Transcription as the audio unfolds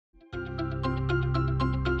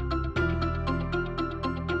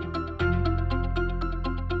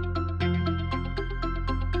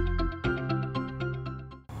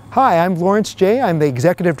Hi, I'm Lawrence J. I'm the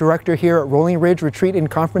Executive Director here at Rolling Ridge Retreat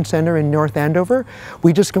and Conference Center in North Andover.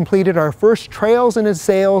 We just completed our first Trails and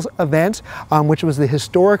Sails event, which was the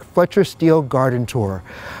historic Fletcher Steele Garden Tour.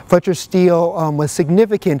 Fletcher Steele was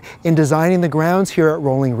significant in designing the grounds here at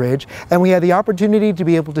Rolling Ridge, and we had the opportunity to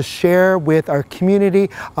be able to share with our community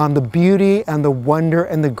the beauty and the wonder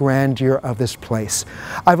and the grandeur of this place.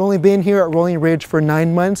 I've only been here at Rolling Ridge for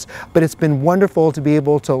 9 months, but it's been wonderful to be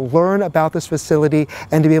able to learn about this facility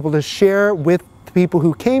and to be able to share with the people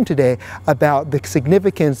who came today about the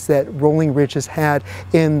significance that Rolling Ridge has had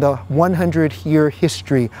in the 100-year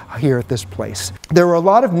history here at this place. There were a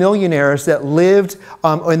lot of millionaires that lived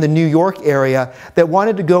in the New York area that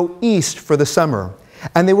wanted to go east for the summer.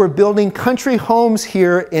 And they were building country homes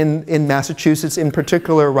here in Massachusetts, in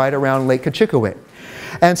particular right around Lake Cochituate.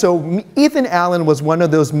 And so Ethan Allen was one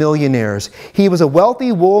of those millionaires. He was a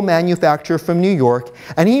wealthy wool manufacturer from New York,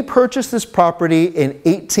 and he purchased this property in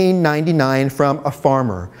 1899 from a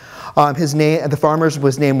farmer. The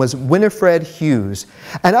farmer's name was Winifred Hughes.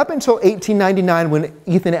 And up until 1899, when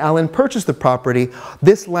Ethan Allen purchased the property,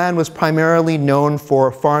 this land was primarily known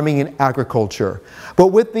for farming and agriculture. But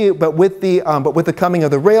with the coming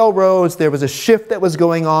of the railroads, there was a shift that was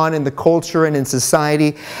going on in the culture and in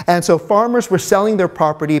society. And so farmers were selling their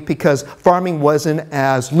property because farming wasn't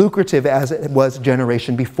as lucrative as it was a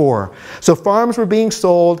generation before. So farms were being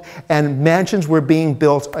sold and mansions were being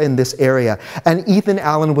built in this area. And Ethan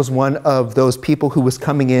Allen was one of those people who was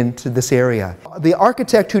coming into this area. The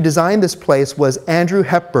architect who designed this place was Andrew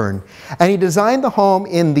Hepburn, and he designed the home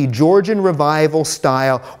in the Georgian Revival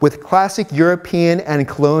style with classic European and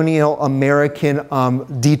colonial American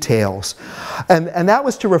details. And that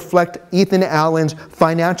was to reflect Ethan Allen's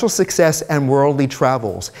financial success and worldly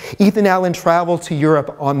travels. Ethan Allen traveled to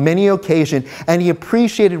Europe on many occasions, and he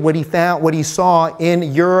appreciated what he found, what he saw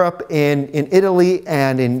in Europe, in Italy,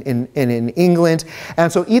 and in England.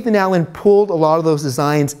 And so Ethan Allen pulled a lot of those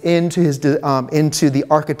designs into the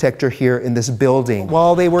architecture here in this building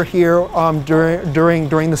while they were here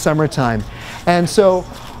during the summertime. And so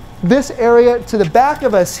this area to the back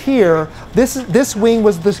of us here, this wing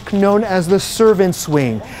was known as the servants'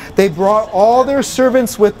 wing. They brought all their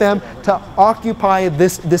servants with them to occupy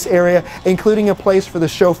this area, including a place for the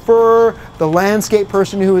chauffeur, the landscape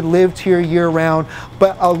person who had lived here year-round,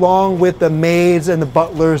 but along with the maids and the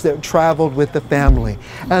butlers that traveled with the family.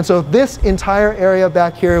 And so this entire area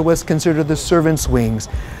back here was considered the servants' wings.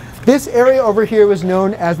 This area over here was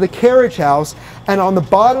known as the carriage house, and on the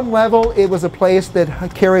bottom level it was a place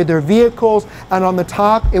that carried their vehicles, and on the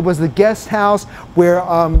top it was the guest house where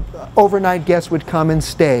overnight guests would come and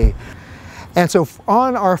stay. And so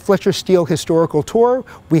on our Fletcher Steele historical tour,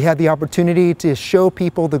 we had the opportunity to show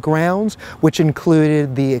people the grounds, which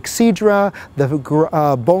included the exedra, the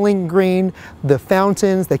bowling green, the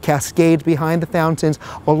fountains, the cascades behind the fountains,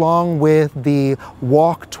 along with the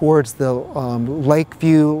walk towards the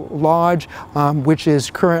Lakeview Lodge, which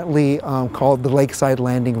is currently called the Lakeside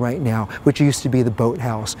Landing right now, which used to be the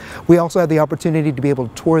boathouse. We also had the opportunity to be able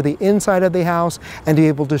to tour the inside of the house and to be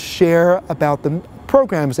able to share about the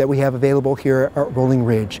programs that we have available here at Rolling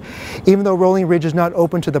Ridge. Even though Rolling Ridge is not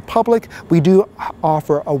open to the public, we do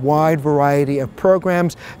offer a wide variety of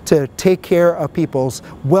programs to take care of people's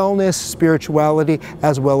wellness, spirituality,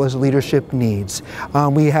 as well as leadership needs.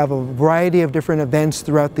 We have a variety of different events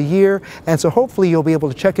throughout the year, and so hopefully you'll be able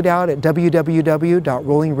to check it out at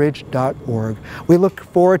www.rollingridge.org. We look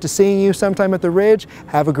forward to seeing you sometime at the Ridge.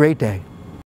 Have a great day.